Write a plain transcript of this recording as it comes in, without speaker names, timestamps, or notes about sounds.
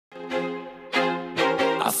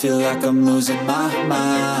I feel like I'm losing my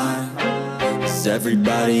mind. Is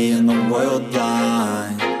everybody in the world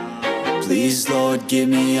blind? Please Lord give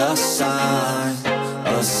me a sign,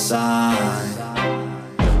 a sign.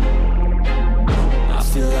 I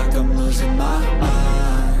feel like I'm losing my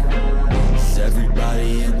mind. Is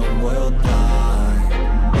everybody in the world blind?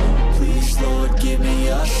 Please Lord give me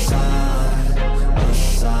a sign, a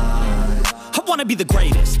sign. I wanna be the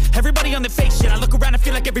greatest. Everybody on the fake shit. I look around and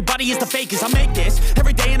feel like everybody is the fakest. I make this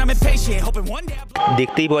every day and I'm impatient, hoping one day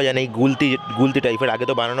দেখতেই পাওয়া যায় না এই গুলতি টাইপের, আগে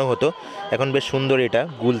তো বানানো হতো, এখন বেশ সুন্দর এটা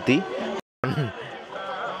গুলতি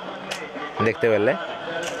দেখতে পেলে।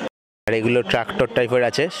 আর এগুলো ট্রাক্টর টাইপের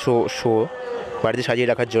আছে, শো বাড়িতে সাজিয়ে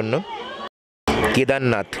রাখার জন্য।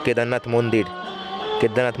 কেদারনাথ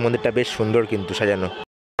মন্দিরটা বেশ সুন্দর কিন্তু সাজানো।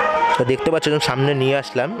 তো দেখতে পাচ্ছ সামনে নিয়ে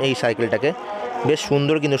আসলাম এই সাইকেলটাকে, বেশ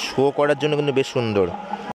সুন্দর কিন্তু শো করার জন্য কিন্তু বেশ সুন্দর।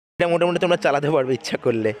 এটা মোটামুটি তোমরা চালাতে পারবে ইচ্ছা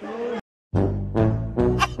করলে।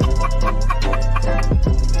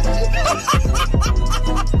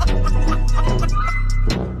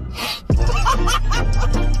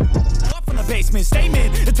 Statement,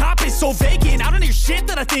 the top is so vacant. I don't hear shit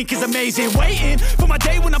that I think is amazing. Waiting for my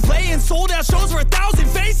day when I'm playing sold out shows for 1,000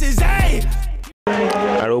 faces. Hey.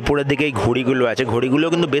 আর উপরের দিকে এই ঘড়িগুলো আছে, ঘড়িগুলো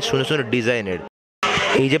কিন্তু বেশ সুন্দর সুন্দর ডিজাইনের।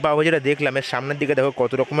 এই যে পাবো যেটা দেখলাম এর সামনের দিকে দেখো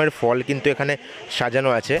কত রকমের ফল কিন্তু এখানে সাজানো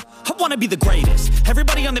আছে। I wanna be the greatest.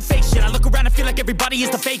 Everybody on the fake shit. I look around and feel like everybody is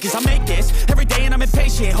the fakest. I make this every day and I'm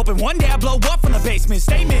impatient, hoping one day I blow up from the basement.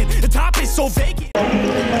 Statement, the top is so vacant.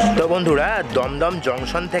 তো বন্ধুরা, Dumdum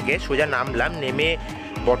junction থেকে সোজা নামলাম, নেমে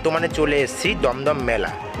বর্তমানে চলে এসেছি দমদম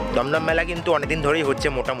মেলা। দমদম মেলা কিন্তু অনেকদিন ধরেই হচ্ছে,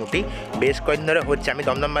 মোটামুটি বেশ কয়েকদিন ধরে হচ্ছে। আমি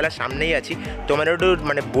দমদম মেলার সামনেই আছি। তোমার একটু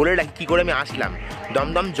বলে রাখি কী করে আমি আসলাম।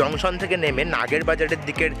 দমদম জংশন থেকে নেমে নাগের বাজারের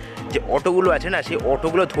দিকের যে অটোগুলো আছে না, সেই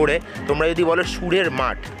অটোগুলো ধরে তোমরা যদি বলো সুরের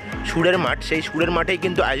মাঠ, সেই সুরের মাঠেই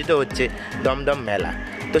কিন্তু আয়োজিত হচ্ছে দমদম মেলা।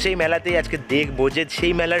 তো সেই মেলাতেই আজকে দেখবো যে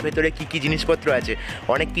সেই মেলার ভেতরে কী কী জিনিসপত্র আছে।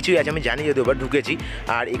 অনেক কিছুই আছে, আমি জানি যদিও ঢুকেছি।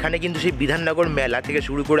 আর এখানে কিন্তু সেই বিধাননগর মেলা থেকে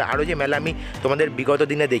শুরু করে আরও যে মেলা আমি তোমাদের বিগত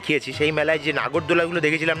দিনে দেখিয়েছি, সেই মেলায় যে নাগরদোলাগুলো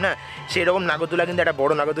দেখেছিলাম না, সেই রকম নাগরদোলা কিন্তু একটা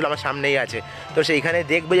বড় নাগরদোলা আমার সামনেই আছে। তো সেইখানে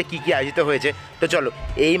দেখবো যে কী কী আয়োজিত হয়েছে। তো চলো,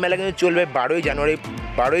 এই মেলা কিন্তু চলবে 12ই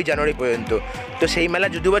জানুয়ারি পর্যন্ত। তো সেই মেলা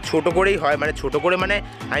যদিও বা ছোটো করেই হয়, ছোটো করে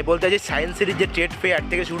আমি বলতে চাইছি সায়েন্স সিটির যে ট্রেড ফেয়ার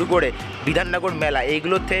থেকে শুরু করে বিধাননগর মেলা,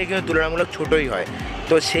 এইগুলোর থেকে কিন্তু তুলনামূলক ছোটোই হয়।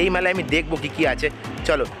 তো সেই মেলায় আমি দেখবো কী কী আছে।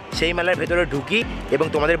 চলো সেই মেলার ভেতরে ঢুকি এবং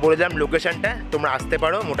তোমাদের বলে দিলাম লোকেশানটা, তোমরা আসতে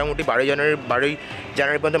পারো। মোটামুটি 12ই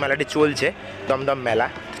জানুয়ারি পর্যন্ত মেলাটি চলছে, দমদম মেলা।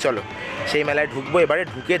 চলো সেই মেলায় ঢুকবো, এবারে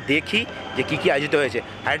ঢুকে দেখি যে কী কী আয়োজিত হয়েছে।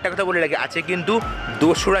 আরেকটা কথা বলে রাখি, আছে কিন্তু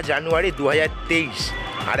 2রা জানুয়ারি 2023,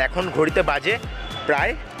 আর এখন ঘড়িতে বাজে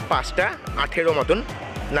প্রায় 5টা 18 মতন,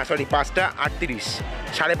 না সরি 5টা 38,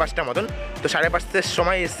 5:30 মতন। তো 5:30টার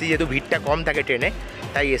সময় এসছি, যেহেতু ভিড়টা কম থাকে ট্রেনে,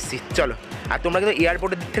 তাই এসছি। চলো, আর তোমরা কিন্তু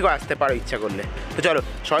এয়ারপোর্টের দিক থেকেও আসতে পারো ইচ্ছা করলে। তো চলো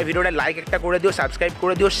সবাই ভিডিওটা লাইক একটা করে দিও, সাবস্ক্রাইব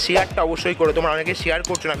করে দিও, শেয়ারটা অবশ্যই করো। তোমরা অনেকে শেয়ার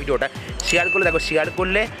করছো না ভিডিওটা, শেয়ার করলে দেখো, শেয়ার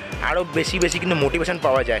করলে আরও বেশি কিন্তু মোটিভেশন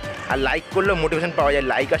পাওয়া যায়। আর লাইক করলেও মোটিভেশন পাওয়া যায়।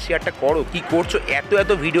 লাইক আর শেয়ারটা করো। কী করছো,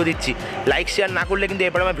 এত ভিডিও দিচ্ছি, লাইক শেয়ার না করলে কিন্তু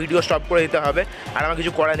এরপরে আমার ভিডিও স্টপ করে দিতে হবে। আর আমার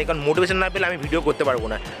কিছু করার নেই, কারণ মোটিভেশন না পেলে আমি ভিডিও করতে পারবো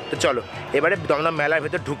না। তো চলো এবারে দমদম মেলার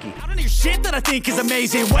ভেতর ঢুকি। Shit that I think is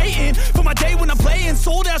amazing, waiting for my day when I'm playing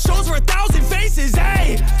sold out shows for 1,000 faces. Hey,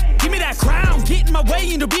 give me that crown, get in my way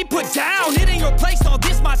and to be put down. It ain't your place, all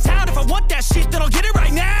this my town. If I want that shit, then I'll get it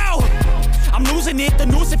right now. I'm losing it, the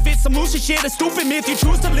noose it fits, I'm losing shit, a stupid myth. You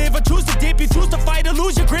choose to live or choose to dip, you choose to fight or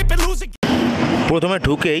lose your grip and lose it. প্রথমে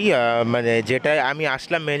ঢুকেই যেটা আমি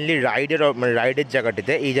আসলাম mainly রাইডের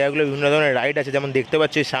জায়গাটিতে। এই জায়গাগুলো বিভিন্ন ধরনের রাইড আছে, যেমন দেখতে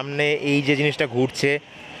পাচ্ছি সামনে এই যে জিনিসটা ঘুরছে,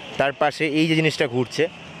 তার পাশে এই যে জিনিসটা ঘুরছে,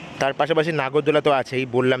 তার পাশাপাশি নাগরদোলা তো আছেই।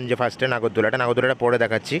 বললাম যে ফার্স্টে নাগরদোলাটা পরে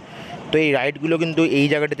দেখাচ্ছি। তো এই রাইডগুলো কিন্তু এই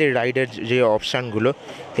জায়গাটাতে রাইডের যে অপশানগুলো,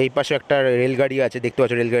 এই পাশে একটা রেলগাড়ি আছে, দেখতে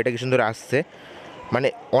পাচ্ছ রেলগাড়িটা কি সুন্দর আসছে।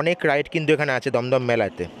 অনেক রাইড কিন্তু এখানে আছে দমদম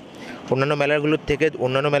মেলাতে। অন্যান্য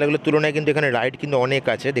মেলাগুলোর তুলনায় কিন্তু এখানে রাইড কিন্তু অনেক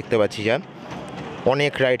আছে, দেখতে পাচ্ছি যা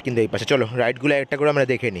অনেক রাইড কিন্তু এই পাশে। চলো রাইডগুলো একটা করে আমরা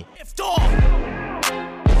দেখে নিই।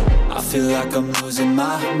 I feel like I'm losing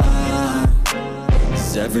my mind. Is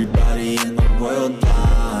everybody in the world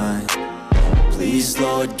blind? Please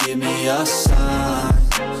Lord give me a sign,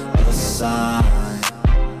 a sign.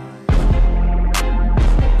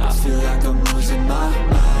 I feel like I'm losing my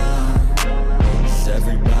mind. Is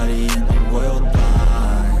everybody in the world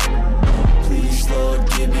blind? Please Lord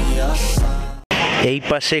give me a sign. এই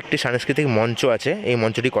পাশে একটি সাংস্কৃতিক মঞ্চ আছে, এই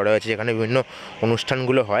মঞ্চটি করা হয়েছে যেখানে বিভিন্ন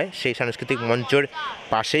অনুষ্ঠানগুলো হয়। সেই সাংস্কৃতিক মঞ্চের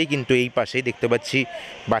পাশেই কিন্তু এই পাশেই দেখতে পাচ্ছি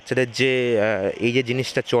বাচ্চাদের যে এই যে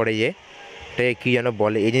জিনিসটা চড়ে, যে এটা কী যেন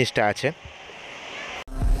বলে, এই জিনিসটা আছে।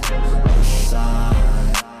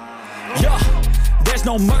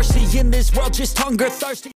 there's no mercy in this world, just hunger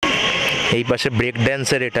thirsty. এই পাশে ব্রেক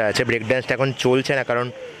ড্যান্সের এটা আছে, ব্রেক ড্যান্সটা এখন চলছে না কারণ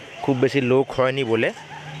খুব বেশি লোক হয়নি বলে।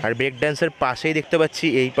 আর ব্রেক ড্যান্সের পাশেই দেখতে পাচ্ছি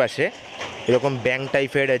এই পাশে এরকম ব্যাং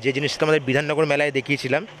টাইপের যে জিনিসটা আমাদের বিধাননগর মেলায়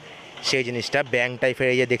দেখিয়েছিলাম সেই জিনিসটা ব্যাং টাইপের,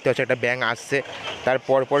 এই যে দেখতে পাচ্ছ একটা ব্যাং আসছে, তার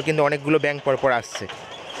পরপর কিন্তু অনেকগুলো ব্যাং পরপর আসছে।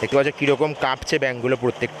 দেখতে পাচ্ছ কীরকম কাঁপছে ব্যাংকগুলো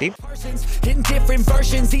প্রত্যেকটি। In different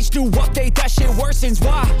versions, each new update that shit worsens.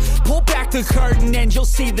 Why? Pull back the curtain and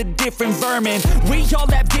you'll see the different vermin. We all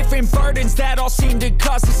have different burdens that all seem to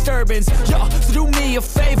cause disturbance. Yo, so do me a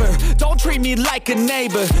favor, don't treat me like a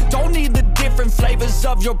neighbor. Don't need the different flavors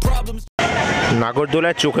of your problems.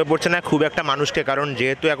 নাগরদোলায় চোখে পড়ছে না খুব একটা মানুষকে, কারণ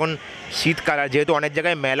যেহেতু এখন শীতকাল আর যেহেতু অনেক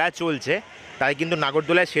জায়গায় মেলা চলছে তাই কিন্তু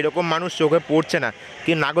নাগরদোলায় সেরকম মানুষ চোখে পড়ছে না,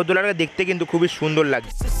 কিন্তু নাগরদোলাটা দেখতে কিন্তু খুবই সুন্দর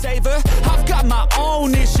লাগছে। I've got my own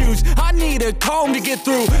issues, I need a comb to get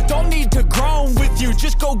through. Don't need to groan with you,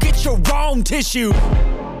 just go get your own tissue.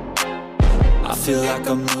 I feel like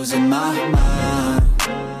I'm losing my mind.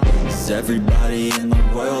 Is everybody in the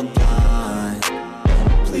world blind?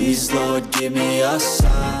 Please Lord give me a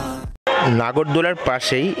sign. নাগরদোলার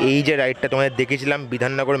পাশেই এই যে রাইডটা তোমাদের দেখেছিলাম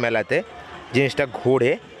বিধাননগর মেলাতে, জিনিসটা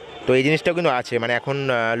ঘোরে, তো এই জিনিসটাও কিন্তু আছে, মানে এখন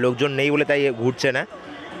লোকজন নেই বলে তাই ঘুরছে না,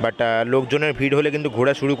 বাট লোকজনের ভিড় হলে কিন্তু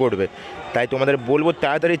ঘোরা শুরু করবে, তাই তোমাদের বলবো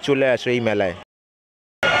তাড়াতাড়ি চলে আসো এই মেলায়।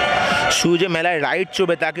 শুধু যে মেলায় রাইড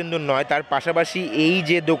চলবে তা কিন্তু নয়, তার পাশাপাশি এই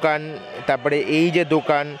যে দোকান, তারপরে এই যে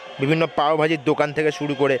দোকান, বিভিন্ন পাওভাজির দোকান থেকে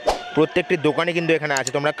শুরু করে প্রত্যেকটি দোকানে কিন্তু এখানে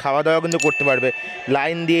আছে, তোমরা খাওয়া দাওয়া কিন্তু করতে পারবে।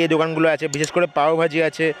 লাইন দিয়ে এই দোকানগুলো আছে, বিশেষ করে পাওভাজি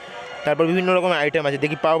আছে, তারপর বিভিন্ন রকমের আইটেম আছে।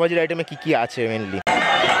 দেখি পাওভাজির আইটেমে কী কী আছে। মেনলি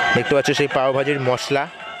দেখতে পাচ্ছ সেই পাওভাজির মশলা,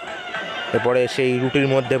 এরপরে সেই রুটির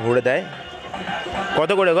মধ্যে ভরে দেয়। কত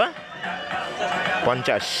করে গো?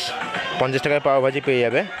 50 টাকায় পাওভাজি পেয়ে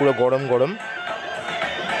যাবে, পুরো গরম গরম।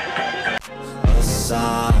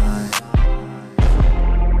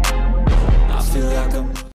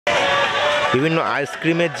 বিভিন্ন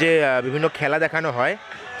আইসক্রিমের যে বিভিন্ন খেলা দেখানো হয়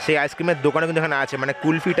সেই আইসক্রিমের দোকানে কিন্তু এখানে আছে, মানে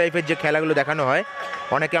কুলফি টাইপের যে খেলাগুলো দেখানো হয়,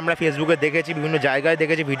 অনেকে আমরা ফেসবুকে দেখেছি, বিভিন্ন জায়গায়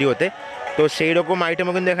দেখেছি ভিডিওতে, তো সেই রকম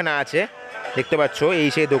আইটেমও কিন্তু এখানে আছে। দেখতে পাচ্ছ এই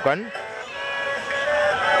সেই দোকান।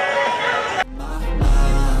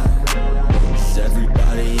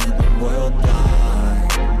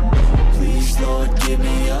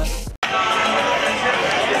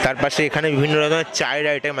 তার পাশে এখানে বিভিন্ন রকমের চায়ের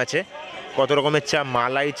আইটেম আছে, কত রকমের চা,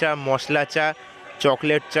 মালাই চা, মশলা চা,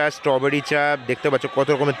 চকলেট চা, স্ট্রবেরি চা, দেখতে পাচ্ছ কত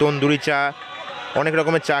রকমের তন্দুরি চা, অনেক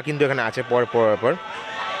রকমের চা কিন্তু এখানে আছে পর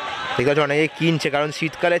ঠিক আছে। অনেকে কিনছে কারণ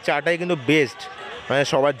শীতকালে চাটাই কিন্তু বেস্ট, মানে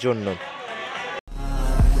সবার জন্য।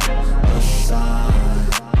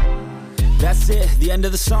 That's it, the end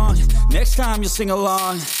of the song. Next time you'll sing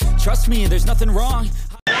along. Trust me, there's nothing wrong.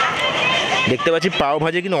 দেখতে পাচ্ছি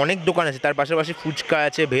পাওভাজি কিন্তু অনেক দোকান আছে, তার পাশাপাশি ফুচকা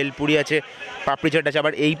আছে, ভেলপুরি আছে, পাপড়ি চাট আছে।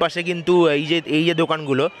 আবার এই পাশে কিন্তু এই যে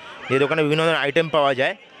দোকানগুলো, যে দোকানে বিভিন্ন ধরনের আইটেম পাওয়া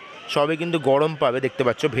যায়, সবই কিন্তু গরম পাবে। দেখতে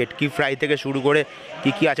পাচ্ছ ভেটকি ফ্রাই থেকে শুরু করে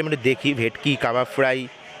কী আছে আমি দেখি। ভেটকি কাবাব ফ্রাই,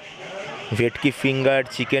 ভেটকি ফিঙ্গার,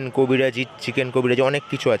 চিকেন কবিরাজি অনেক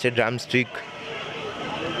কিছু আছে, ড্রামস্টিক,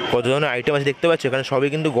 কত ধরনের আইটেম আছে দেখতে পাচ্ছ। এখানে সবই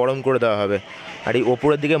কিন্তু গরম করে দেওয়া হবে। আর এই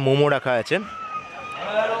ওপরের দিকে মোমো রাখা আছে,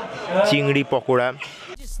 চিংড়ি pakora.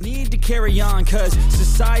 Need to carry on cause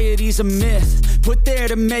society's a myth put there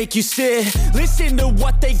to make you sit. Listen to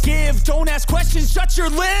what they give, don't ask questions, shut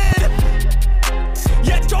your lid.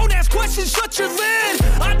 Yeah, don't ask questions, shut your lid.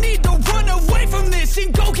 I need to run away from this and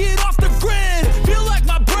go get off the grid. Feel like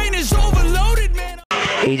my brain is overloaded, man.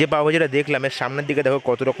 এই যে পাওভাজিটা দেখলাম, এর সামনের দিকে দেখো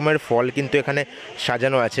কত রকমের ফল কিন্তু এখানে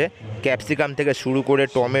সাজানো আছে, ক্যাপসিকাম থেকে শুরু করে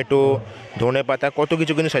টমেটো, ধনেপাতা, কত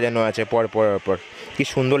কিছু কিন্তু সাজানো আছে পর কি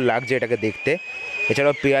সুন্দর লাগছে এটাকে দেখতে।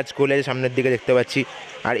 এছাড়াও পেঁয়াজ কলে সামনের দিকে দেখতে পাচ্ছি,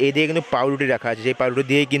 আর এই দিকে কিন্তু পাউরুটি রাখা আছে, সেই পাউরুটি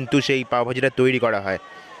দিয়েই কিন্তু সেই পাওভাজিটা তৈরি করা হয়।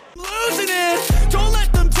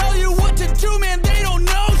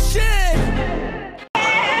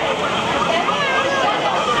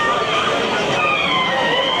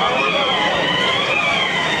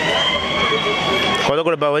 কত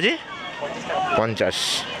করে পাওভাজি? 50,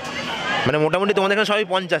 মানে মোটামুটি তোমাদের এখানে সবই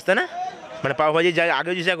 50, তাই না? মানে পাওভাজি যা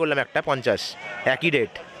আগে জিজ্ঞাসা করলাম একটা 50, একই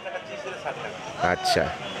রেট। আচ্ছা,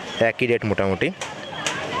 একই রেট মোটামুটি।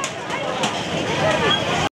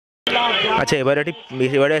 আচ্ছা,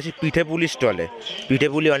 এবারে আসি পিঠে পুলি স্টলে। পিঠে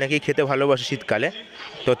পুলি অনেকেই খেতে ভালোবাসে শীতকালে,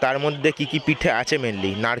 তো তার মধ্যে কি পিঠে আছে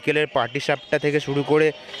মেনলি নারকেলের পাটিসাপটা থেকে শুরু করে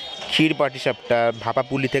ক্ষীর পাটিসাপটা, ভাপা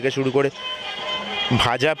পুলি থেকে শুরু করে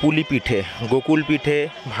ভাজা পুলি পিঠে, গোকুল পিঠে,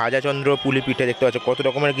 ভাজা চন্দ্র পুলি পিঠে। দেখতে পাচ্ছ কত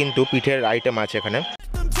রকমের কিন্তু পিঠের আইটেম আছে এখানে।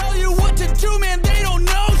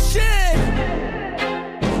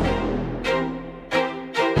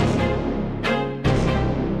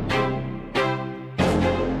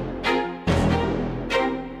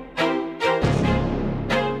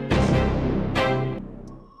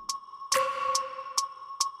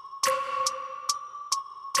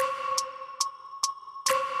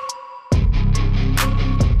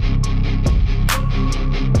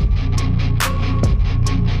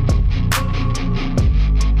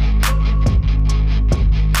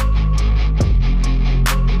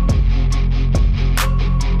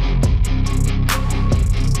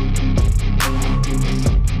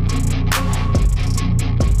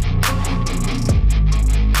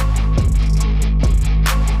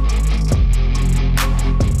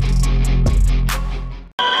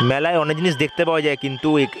 মেলায় অনেক জিনিস দেখতে পাওয়া যায়, কিন্তু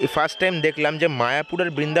ফার্স্ট টাইম দেখলাম যে মায়াপুরের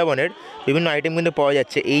বৃন্দাবনের বিভিন্ন আইটেম কিন্তু পাওয়া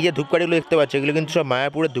যাচ্ছে। এই যে ধূপকাঠিগুলো দেখতে পাচ্ছ, এগুলো কিন্তু সব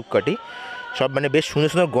মায়াপুরের ধূপকাঠি, সব মানে বেশ সুন্দর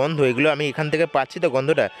সুন্দর গন্ধ। এগুলো আমি এখান থেকে পাচ্ছি তো,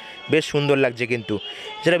 গন্ধটা বেশ সুন্দর লাগছে। কিন্তু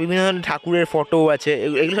যেটা বিভিন্ন ধরনের ঠাকুরের ফটো আছে,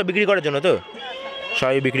 এগুলো সব বিক্রি করার জন্য তো,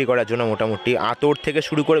 সবই বিক্রি করার জন্য মোটামুটি। আতর থেকে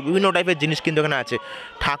শুরু করে বিভিন্ন টাইপের জিনিস কিন্তু এখানে আছে।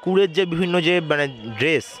 ঠাকুরের যে বিভিন্ন যে মানে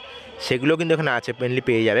ড্রেস, সেগুলো কিন্তু এখানে আছে, মেনলি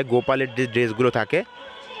পেয়ে যাবে। গোপালের যে ড্রেসগুলো থাকে,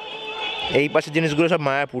 এই পাশের জিনিসগুলো সব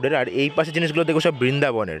মায়াপুরের, আর এই পাশের জিনিসগুলো দেখো সব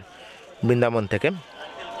বৃন্দাবন থেকে।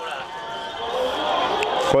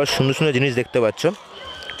 কত সুন্দর সুন্দর জিনিস দেখতে পাচ্ছ,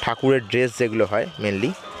 ঠাকুরের ড্রেস যেগুলো হয়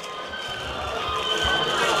মেনলি।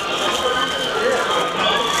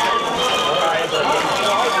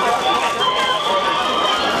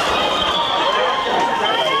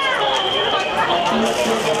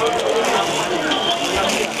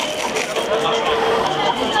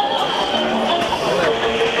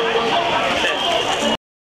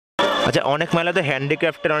 আচ্ছা, অনেক মেলাতে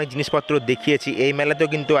হ্যান্ডিক্রাফটের অনেক জিনিসপত্র দেখিয়েছি, এই মেলাতেও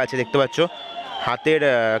কিন্তু আছে, দেখতে পাচ্ছ হাতের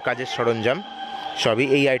কাজের সরঞ্জাম সবই।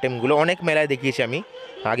 এই আইটেমগুলো অনেক মেলায় দেখিয়েছি আমি,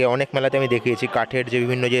 আগে অনেক মেলাতে আমি দেখিয়েছি। কাঠের যে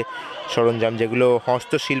বিভিন্ন যে সরঞ্জাম, যেগুলো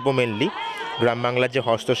হস্তশিল্প মেনলি, গ্রাম বাংলার যে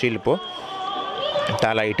হস্তশিল্প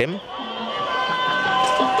তাল আইটেম,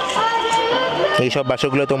 এইসব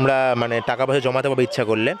বাসগুলো তোমরা মানে টাকা পয়সা জমাতে পারবে ইচ্ছা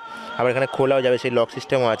করলে, আবার এখানে খোলাও যাবে, সেই লক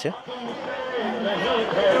সিস্টেমও আছে।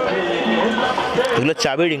 এগুলো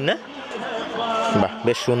চাবি রিং না? বাহ,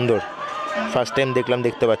 বেশ সুন্দর, ফার্স্ট টাইম দেখলাম।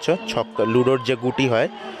 দেখতে পাচ্ছ ছক্কা, লুডোর যে গুটি হয়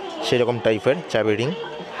সেরকম টাইপের চাবি রিং।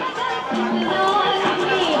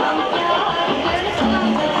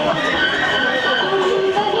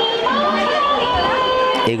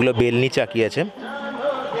 এগুলো বেলনি চাকি আছে।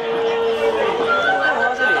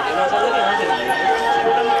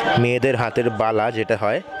 মেয়েদের হাতের বালা যেটা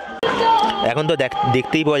হয়, এখন তো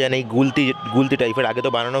দেখতেই পাওয়া যায় না, এই গুলতি টাইপের, আগে তো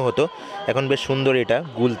বানানো হতো, এখন বেশ সুন্দর এটা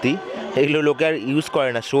গুলতি। এগুলো লোকে আর ইউজ করে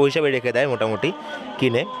না, শো হিসাবে রেখে দেয় মোটামুটি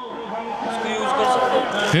কিনে।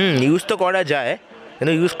 ইউজ তো করা যায়,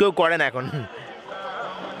 কিন্তু ইউজ কেউ করে না এখন,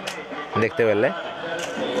 দেখতে পেলে।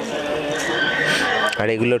 আর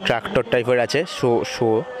এগুলো ট্রাক্টর টাইপের আছে, শো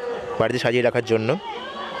বাড়িতে সাজিয়ে রাখার জন্য।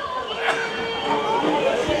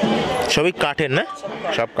 সবই কাঠের না?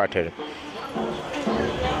 সব কাঠের।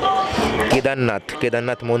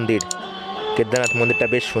 কেদারনাথ মন্দিরটা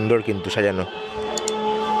বেশ সুন্দর কিন্তু সাজানো।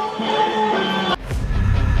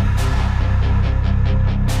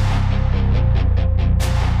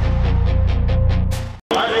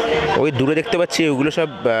 ওই দূরে দেখতে পাচ্ছি ওগুলো সব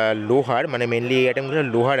লোহার, মানে মেনলি এই আইটেমগুলো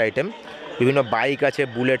লোহার আইটেম। বিভিন্ন বাইক আছে,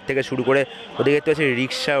 বুলেট থেকে শুরু করে, ওদিকে দেখতে পাচ্ছি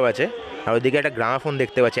রিক্সাও আছে, আর ওদিকে একটা গ্রামাফোন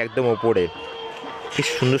দেখতে পাচ্ছি একদম ওপরে। কি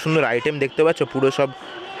সুন্দর সুন্দর আইটেম দেখতে পাচ্ছ, পুরো সব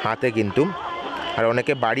হাতে কিন্তু। আর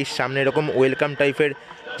অনেকে বাড়ির সামনে এরকম ওয়েলকাম টাইপের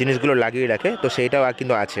জিনিসগুলো লাগিয়ে রাখে, তো সেইটাও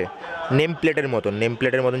কিন্তু আছে। নেম প্লেটের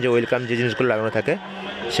মতন যে ওয়েলকাম যে জিনিসগুলো লাগানো থাকে,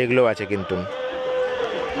 সেগুলোও আছে কিন্তু।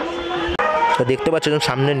 তো দেখতে পাচ্ছ,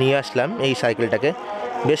 সামনে নিয়ে আসলাম এই সাইকেলটাকে,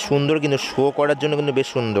 বেশ সুন্দর কিন্তু, শো করার জন্য কিন্তু বেশ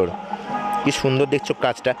সুন্দর। কি সুন্দর দেখছো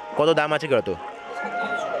কাজটা, কত দাম আছে কত?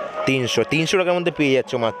 300 টাকার মধ্যে পেয়ে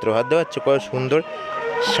যাচ্ছ মাত্র, হাত দেওয়া যাচ্ছে। কত সুন্দর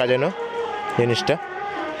সাজানো জিনিসটা।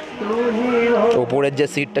 ওপরের যে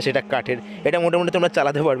সিটটা সেটা কাঠের, এটা মোটামুটি তোমরা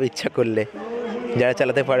চালাতে পারবে ইচ্ছা করলে, যারা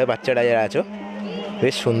চালাতে পারে, বাচ্চারা যারা আছো,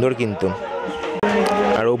 বেশ সুন্দর কিন্তু।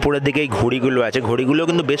 আর ওপরের দিকে এই ঘড়িগুলো আছে, ঘড়িগুলো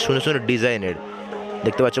কিন্তু বেশ সুন্দর সুন্দর ডিজাইনের,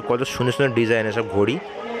 দেখতে পাচ্ছ কত সুন্দর সুন্দর ডিজাইনের সব ঘড়ি।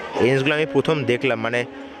 এই জিনিসগুলো আমি প্রথম দেখলাম, মানে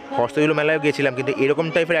হস্তশিল্প মেলায় গেছিলাম, কিন্তু এরকম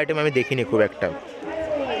টাইপের আইটেম আমি দেখিনি খুব একটা।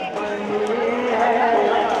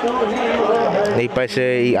 এই পাশে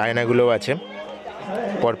এই আয়নাগুলোও আছে,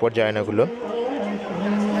 পরপর যে আয়নাগুলো।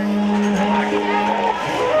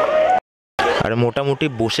 আর মোটামুটি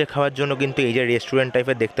বসে খাওয়ার জন্য কিন্তু এই যে রেস্টুরেন্ট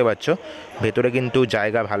টাইপের দেখতে পাচ্ছ, ভেতরে কিন্তু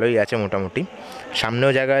জায়গা ভালোই আছে মোটামুটি,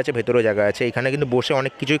 সামনেও জায়গা আছে, ভেতরেও জায়গা আছে। এখানে কিন্তু বসে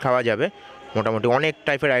অনেক কিছুই খাওয়া যাবে, মোটামুটি অনেক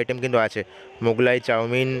টাইপের আইটেম কিন্তু আছে। মোগলাই,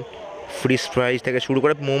 চাউমিন, ফ্রিজ ফ্রাইজ থেকে শুরু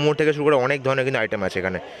করে, মোমো থেকে শুরু করে অনেক ধরনের কিন্তু আইটেম আছে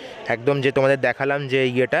এখানে। একদম যে তোমাদের দেখালাম যে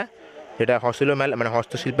ইয়েটা, যেটা হস্তশিল্প মেলা, মানে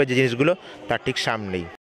হস্তশিল্পের যে জিনিসগুলো, তার ঠিক সামনেই।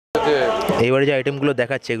 এইবারে যে আইটেমগুলো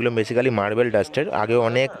দেখাচ্ছে, এগুলো বেসিক্যালি মার্বেল ডাস্টের, আগে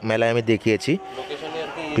অনেক মেলায় আমি দেখিয়েছি।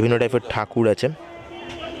 বিভিন্ন টাইপের ঠাকুর আছে,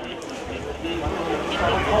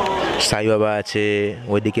 সাই বাবা আছে,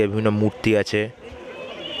 ওইদিকে বিভিন্ন মূর্তি আছে।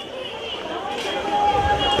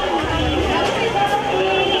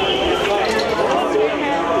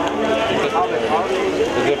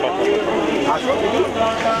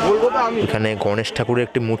 এখানে গণেশ ঠাকুরের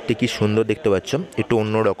একটি মূর্তি, কি সুন্দর দেখতে পাচ্ছ, একটু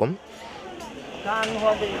অন্যরকম।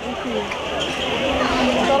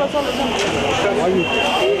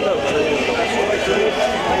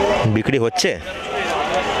 বিক্রি হচ্ছে,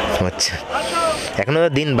 আচ্ছা, এখনো তো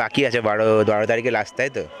দিন বাকি আছে, 12 তারিখে লাস্ট, তাই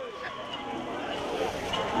তো?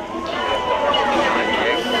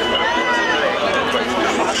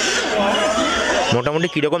 মোটামুটি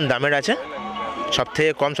কীরকম দামের আছে? সব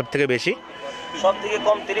থেকে কম সব থেকে বেশি? সব থেকে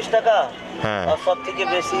কম 30 টাকা। হ্যাঁ। আর সব থেকে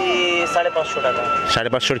বেশি 550 টাকা।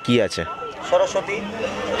 550 কি আছে? সরস্বতী।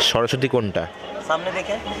 সরস্বতী কোনটা? সামনে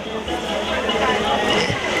দেখে।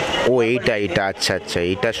 ও এইটা আচ্ছা আচ্ছা,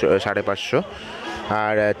 এইটা 550।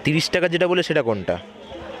 আর 30 টাকা যেটা বলে সেটা কোনটা?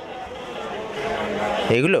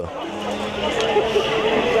 এইগুলো?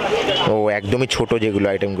 ও একদমই ছোট যেগুলো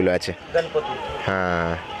আইটেমগুলো আছে।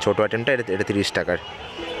 হ্যাঁ, ছোট আইটেমটা এটা 30 টাকার,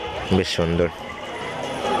 বেশ সুন্দর।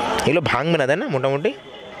 এগুলো ভাঙবে না তাই না মোটামুটি?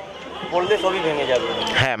 বললে সবই ভেঙে যাবে।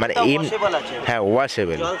 হ্যাঁ মানে হ্যাঁ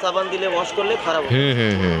ওয়াশেবল। জল সাবান দিলে ওয়াশ করলে খারাপ হবে।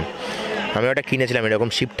 হুম। আমি ওটা কিনেছিলাম এরকম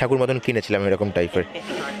শিব ঠাকুর মতন কিনেছিলাম এরকম টাইপের।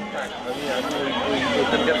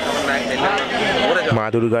 মা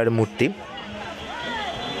দুর্গার মূর্তি।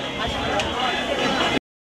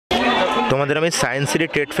 তোমাদের আমি সায়েন্স সিটি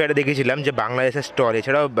ট্রেড ফেয়ারে দেখেছিলাম যে বাংলাদেশের স্টল,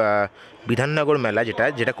 এছাড়াও বিধাননগর মেলা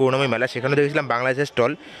যেটা করুণাময়ী মেলা, সেখানে দেখেছিলাম বাংলাদেশের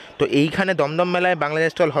স্টল। তো এইখানে দমদম মেলায় বাংলাদেশ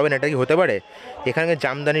স্টল হবে না, এটা কি হতে পারে? এখানে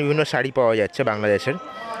জামদানির বিভিন্ন শাড়ি পাওয়া যাচ্ছে বাংলাদেশের,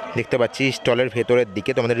 দেখতে পাচ্ছি স্টলের ভেতরের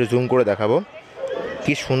দিকে। তোমাদের জুম করে দেখাবো,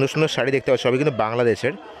 কি সুন্দর সুন্দর শাড়ি দেখতে পাচ্ছি, সবই কিন্তু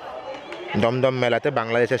বাংলাদেশের। দমদম মেলাতে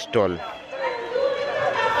বাংলাদেশের স্টল।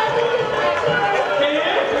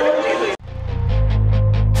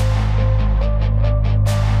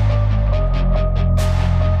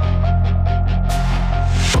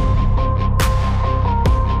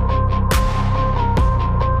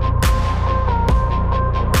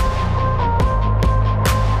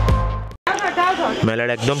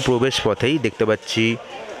 মেলার একদম প্রবেশ পথেই দেখতে পাচ্ছি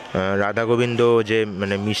রাধা গোবিন্দ যে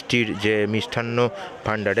মানে মিষ্টির যে মিষ্টান্ন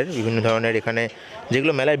ভাণ্ডারের বিভিন্ন ধরনের এখানে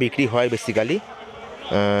যেগুলো মেলায় বিক্রি হয় বেসিক্যালি,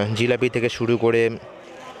 জিলাপি থেকে শুরু করে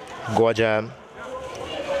গজা,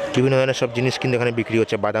 বিভিন্ন ধরনের সব জিনিস কিন্তু এখানে বিক্রি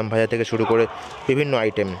হচ্ছে। বাদাম ভাজা থেকে শুরু করে বিভিন্ন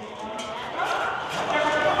আইটেম।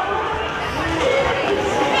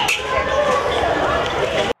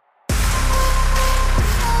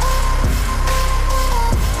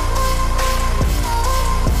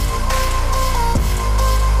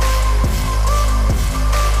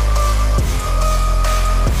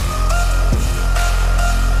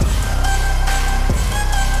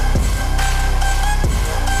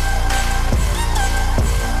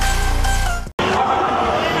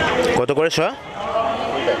 কত করে শ?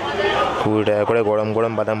 20 টাকা করে গরম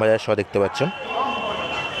গরম বাদাম ভাজার শ দেখতে পাচ্ছ।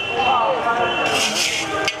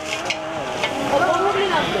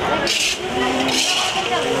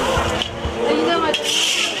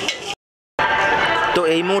 তো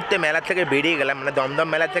এই মুহূর্তে মেলা থেকে বেরিয়ে গেলাম, মানে দমদম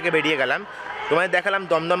মেলা থেকে বেরিয়ে গেলাম। তোমাদের দেখালাম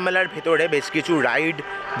দমদম মেলার ভেতরে বেশ কিছু রাইড,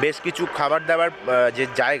 বেশ কিছু খাবার দাবার যে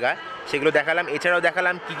জায়গা সেগুলো দেখালাম। এছাড়াও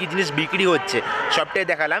দেখালাম কী কী জিনিস বিক্রি হচ্ছে, সবটাই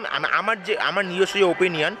দেখালাম। আমার নিজস্ব যে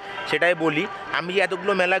ওপিনিয়ন সেটাই বলি। আমি যে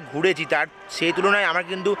এতগুলো মেলা ঘুরেছি তার সেই তুলনায় আমার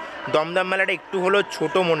কিন্তু দমদম মেলাটা একটু হলেও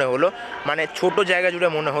ছোটো মনে হলো, মানে ছোট জায়গা জুড়ে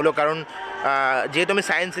মনে হলো। কারণ যেহেতু আমি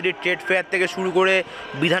সায়েন্স সিটি ট্রেড ফেয়ার থেকে শুরু করে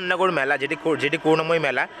বিধাননগর মেলা যেটি করুণাময়ী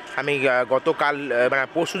মেলা, আমি গতকাল মানে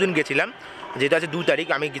পরশু দিন গেছিলাম, যেটা আছে 2 তারিখ,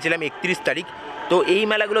 আমি গেছিলাম 31 তারিখ। তো এই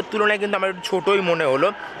মেলাগুলোর তুলনায় কিন্তু আমার একটু ছোটোই মনে হলো।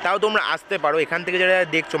 তাও তোমরা আসতে পারো, এখান থেকে যারা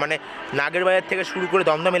দেখছো মানে নাগের বাজার থেকে শুরু করে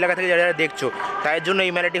দমদম এলাকা থেকে যারা দেখছো তাদের জন্য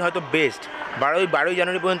এই মেলাটি হয়তো বেস্ট। 12ই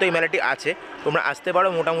জানুয়ারি পর্যন্ত এই মেলাটি আছে, তোমরা আসতে পারো,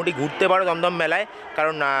 মোটামুটি ঘুরতে পারো দমদম মেলায়।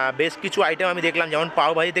 কারণ বেশ কিছু আইটেম আমি দেখলাম, যেমন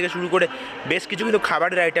পাও ভাজি থেকে শুরু করে বেশ কিছু কিন্তু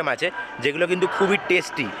খাবারের আইটেম আছে যেগুলো কিন্তু খুবই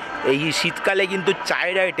টেস্টি। এই শীতকালে কিন্তু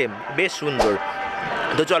চায়ের আইটেম বেশ সুন্দর।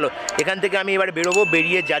 তো চলো এখান থেকে আমি এবার বেরোবো,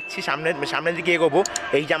 বেরিয়ে যাচ্ছি সামনের দিকে এগোবো।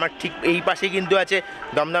 এই যে আমার ঠিক এই পাশেই কিন্তু আছে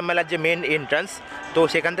দমদম মেলার যে মেন এন্ট্রান্স। তো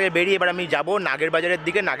সেখান থেকে বেরিয়ে এবার আমি যাব নাগের বাজারের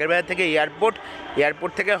দিকে। নাগের বাজার থেকে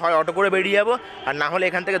এয়ারপোর্ট থেকে হয় অটো করে বেরিয়ে যাবো, আর না হলে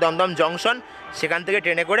এখান থেকে দমদম জংশন, সেখান থেকে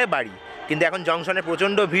ট্রেনে করে বাড়ি। কিন্তু এখন জংশনে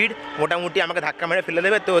প্রচণ্ড ভিড়, মোটামুটি আমাকে ধাক্কা মেরে ফেলে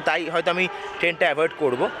দেবে, তো তাই হয়তো আমি ট্রেনটা অ্যাভয়েড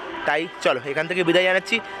করব। তাই চলো এখান থেকে বিদায়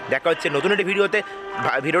জানাচ্ছি, দেখা হচ্ছে নতুন একটি ভিডিওতে।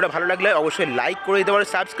 ভিডিওটা ভালো লাগলে অবশ্যই লাইক করে দিতে পারো,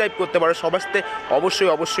 সাবস্ক্রাইব করতে পারো, সবাস্তে অবশ্যই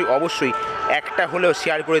একটা হলেও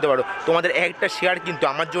শেয়ার করে দিতে পারো। তোমাদের একটা শেয়ার কিন্তু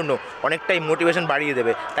আমার জন্য অনেকটাই মোটিভেশন বাড়িয়ে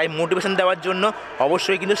দেবে। তাই মোটিভেশন দেওয়ার জন্য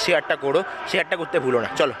অবশ্যই কিন্তু শেয়ারটা করো, শেয়ারটা করতে ভুলো না।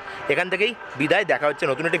 চলো এখান থেকেই বিদায়, দেখা হচ্ছে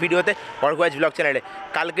নতুন একটি ভিডিওতে অর্ঘা আইচ ব্লগ চ্যানেলে।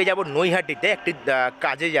 কালকে যাব নৈহাটিতে একটি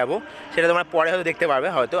কাজে যাব, সেটা তোমরা পরে হয়তো দেখতে পারবে,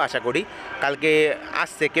 হয়তো আশা করি। কালকে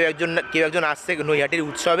আসছে কেউ একজন আসছে নৈহাটির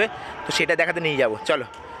উৎসবে, তো সেটা দেখাতে নিয়ে যাব। চলো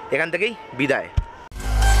এখান থেকেই বিদায়।